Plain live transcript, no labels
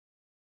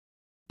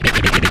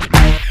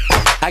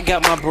I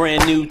got my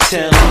brand new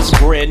Timbs,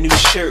 brand new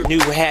shirt, new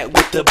hat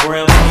with the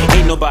brim.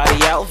 Ain't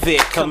nobody out there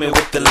coming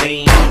with the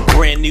lean.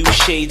 Brand new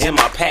shades in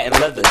my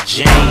patent leather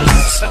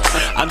jeans.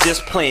 I'm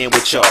just playing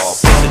with y'all.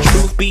 But the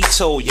truth be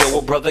told, yo,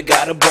 a brother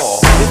got a ball.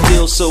 It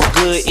feels so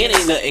good, it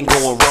ain't nothing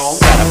going wrong.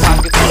 Got a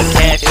pocket full of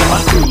cash and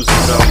my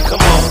cruising zone.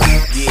 Come on,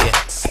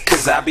 yeah.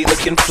 Cause I be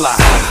looking fly.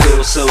 I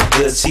feel so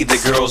good, see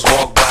the girls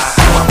walk by.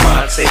 My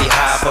mind say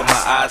high, but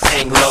my eyes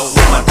hang low.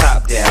 With my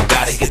top down,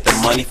 gotta get the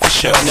money for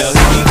sure. Now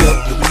here we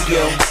go.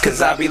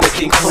 Cause I be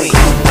looking clean.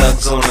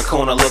 Thugs on the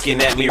corner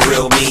looking at me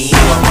real mean.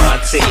 My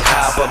mind say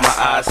high, but my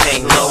eyes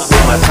hang low.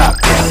 With my top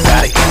down,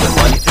 gotta get the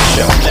money for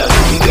sure. Now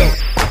here we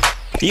go.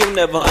 You'll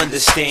never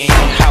understand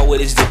how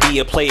it is to be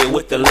a player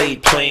with the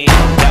laid plan.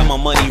 Got my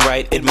money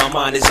right and my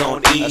mind is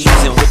on ease.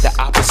 And with the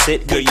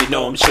opposite, girl, you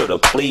know I'm sure to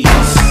please.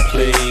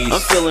 I'm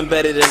feeling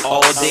better than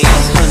all days.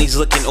 Honey's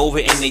looking over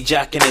and they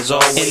jocking as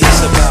always. And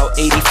it's about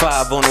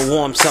 85 on a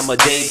warm summer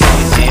day.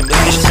 Damn, but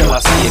just till I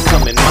see it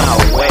coming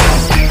my way.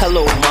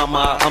 Hello,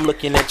 mama, I'm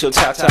looking at your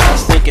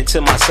tatas, thinking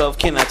to myself,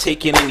 can I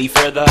take it any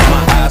further?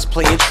 My eyes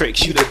playing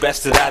tricks, you the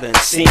best that I done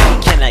seen.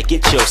 Can I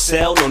get your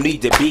cell? No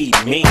need to be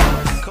mean.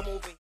 Come over.